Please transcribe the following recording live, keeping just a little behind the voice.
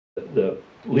The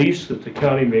lease that the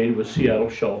county made with Seattle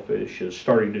Shellfish is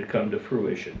starting to come to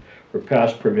fruition. We're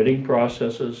past permitting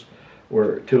processes.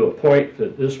 We're to a point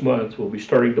that this month we'll be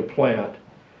starting to plant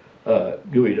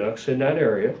gooey ducks in that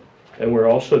area, and we're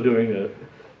also doing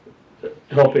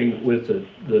helping with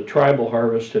the tribal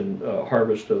harvest and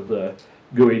harvest of the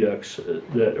gooey ducks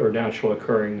that are naturally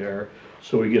occurring there,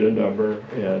 so we get a number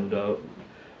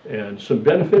and some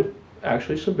benefit,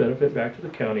 actually some benefit back to the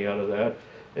county out of that,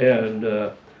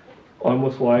 and on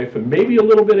with life, and maybe a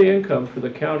little bit of income for the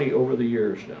county over the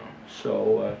years now.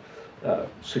 So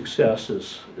success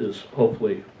is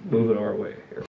hopefully moving our way here.